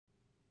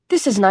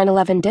This is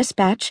 911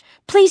 dispatch.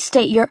 Please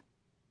state your...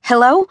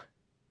 Hello?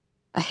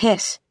 A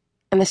hiss,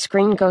 and the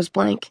screen goes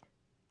blank.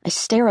 I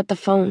stare at the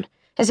phone,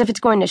 as if it's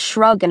going to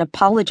shrug and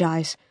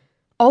apologize.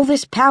 All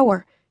this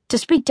power, to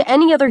speak to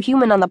any other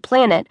human on the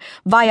planet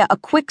via a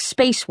quick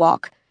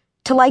spacewalk,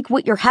 to like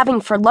what you're having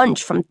for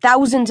lunch from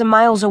thousands of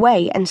miles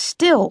away, and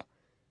still...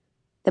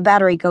 The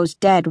battery goes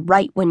dead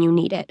right when you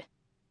need it.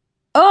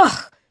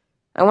 Ugh!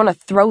 I want to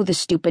throw the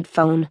stupid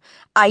phone.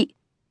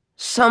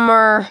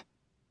 Summer...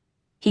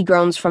 He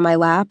groans from my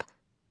lap.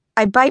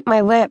 I bite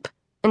my lip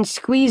and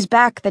squeeze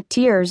back the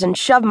tears and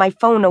shove my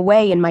phone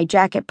away in my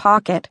jacket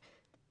pocket.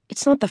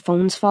 It's not the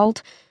phone's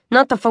fault,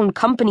 not the phone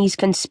company's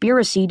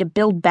conspiracy to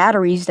build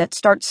batteries that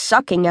start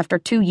sucking after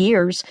 2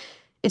 years.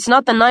 It's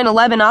not the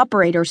 911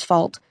 operator's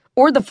fault,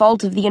 or the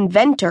fault of the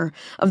inventor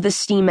of the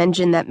steam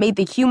engine that made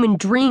the human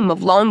dream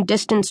of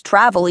long-distance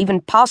travel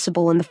even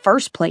possible in the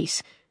first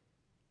place.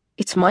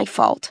 It's my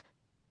fault.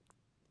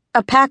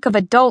 A pack of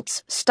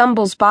adults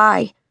stumbles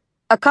by.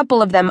 A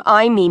couple of them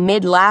eye me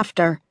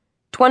mid-laughter.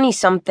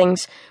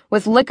 20-somethings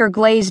with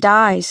liquor-glazed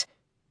eyes.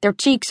 Their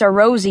cheeks are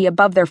rosy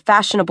above their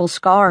fashionable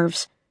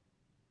scarves.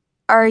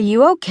 "Are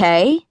you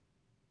okay?"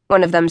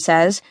 one of them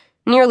says,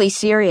 nearly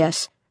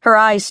serious, her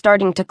eyes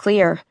starting to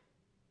clear.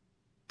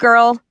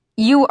 "Girl,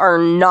 you are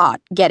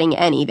not getting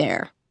any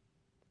there,"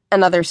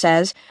 another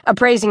says,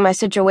 appraising my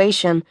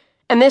situation,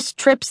 and this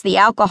trips the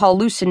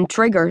alcohol-loosened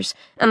triggers,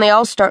 and they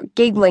all start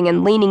giggling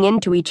and leaning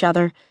into each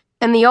other,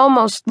 and the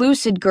almost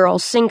lucid girl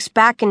sinks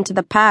back into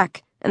the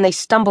pack, and they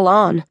stumble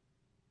on.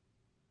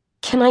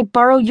 "Can I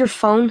borrow your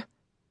phone?"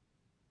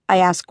 I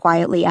ask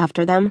quietly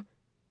after them.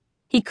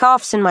 He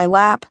coughs in my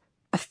lap,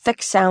 a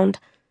thick sound.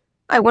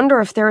 I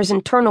wonder if there is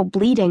internal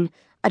bleeding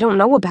I don't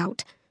know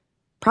about.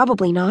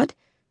 Probably not,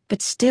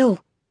 but still.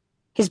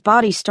 His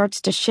body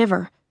starts to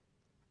shiver.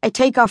 I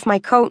take off my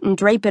coat and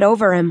drape it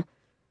over him.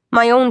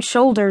 My own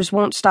shoulders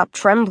won't stop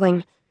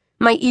trembling.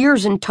 My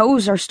ears and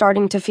toes are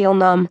starting to feel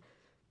numb.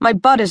 My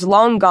butt is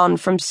long gone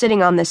from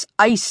sitting on this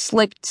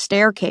ice-slicked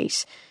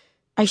staircase.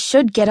 I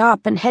should get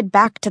up and head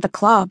back to the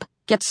club,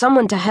 get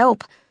someone to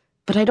help,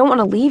 but I don't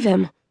want to leave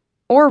him,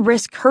 or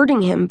risk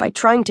hurting him by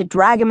trying to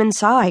drag him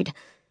inside.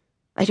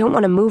 I don't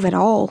want to move at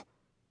all.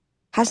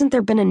 Hasn't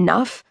there been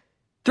enough?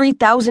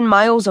 3,000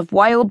 miles of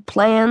wild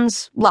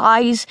plans,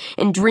 lies,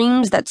 and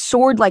dreams that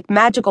soared like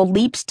magical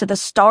leaps to the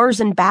stars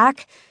and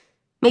back?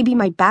 Maybe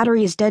my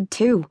battery is dead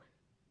too.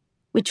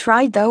 We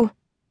tried, though,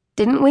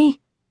 didn't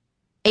we?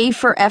 A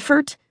for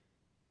effort?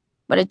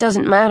 But it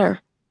doesn't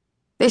matter.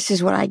 This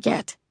is what I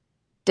get.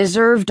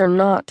 Deserved or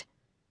not.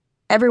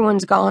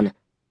 Everyone's gone.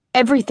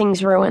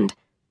 Everything's ruined.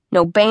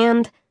 No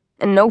band,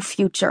 and no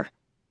future.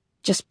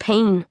 Just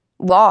pain,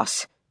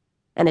 loss,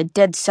 and a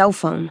dead cell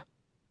phone.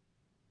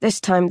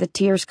 This time the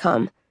tears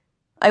come.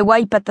 I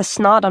wipe at the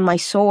snot on my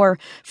sore,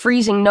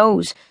 freezing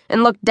nose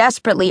and look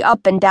desperately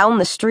up and down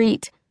the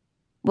street.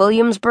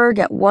 Williamsburg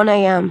at 1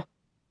 a.m.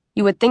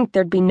 You would think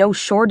there'd be no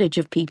shortage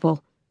of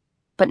people.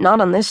 But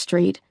not on this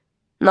street.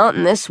 Not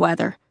in this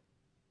weather.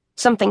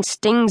 Something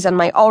stings on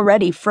my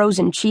already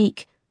frozen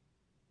cheek.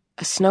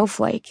 A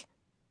snowflake.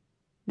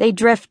 They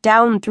drift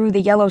down through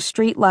the yellow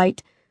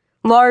streetlight,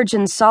 large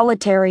and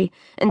solitary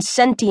and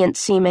sentient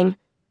seeming,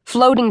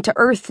 floating to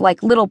earth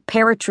like little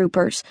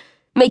paratroopers,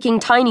 making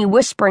tiny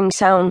whispering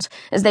sounds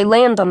as they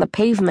land on the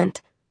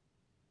pavement.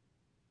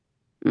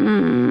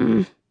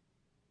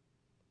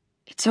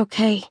 It's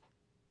okay,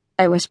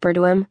 I whisper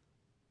to him,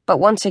 but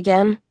once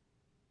again,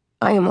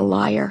 I am a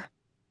liar.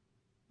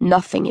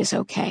 Nothing is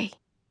okay.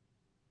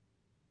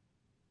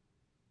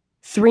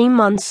 3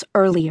 months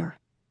earlier.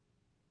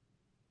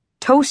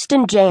 Toast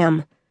and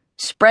jam.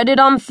 Spread it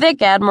on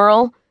thick,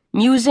 Admiral.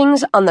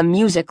 Musings on the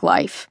music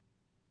life.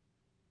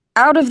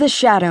 Out of the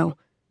shadow,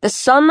 the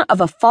son of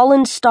a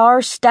fallen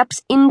star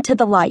steps into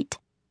the light.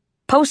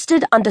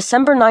 Posted on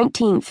December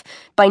 19th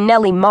by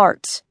Nellie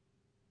Martz.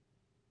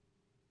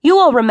 You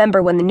all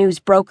remember when the news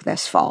broke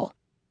this fall.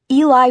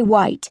 Eli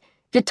White,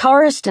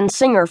 guitarist and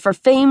singer for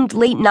famed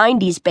late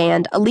 90s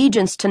band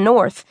Allegiance to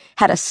North,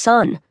 had a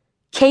son,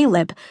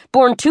 Caleb,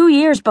 born 2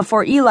 years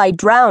before Eli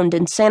drowned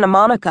in Santa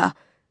Monica.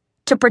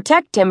 To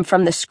protect him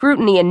from the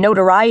scrutiny and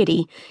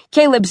notoriety,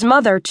 Caleb's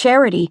mother,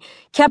 Charity,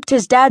 kept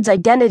his dad's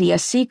identity a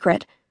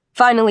secret,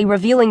 finally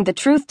revealing the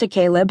truth to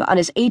Caleb on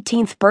his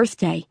 18th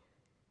birthday.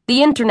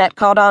 The internet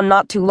caught on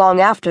not too long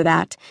after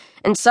that,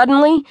 and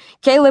suddenly,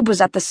 Caleb was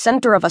at the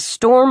center of a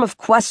storm of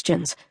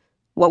questions.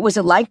 What was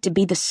it like to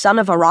be the son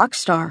of a rock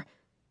star?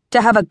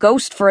 To have a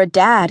ghost for a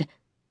dad?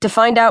 To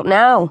find out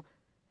now?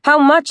 How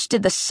much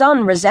did the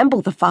son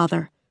resemble the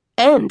father?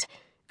 And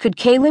could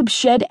Caleb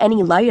shed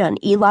any light on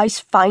Eli's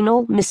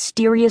final,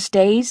 mysterious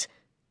days?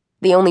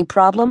 The only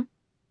problem?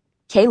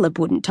 Caleb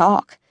wouldn't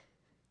talk.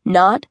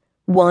 Not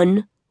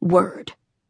one word.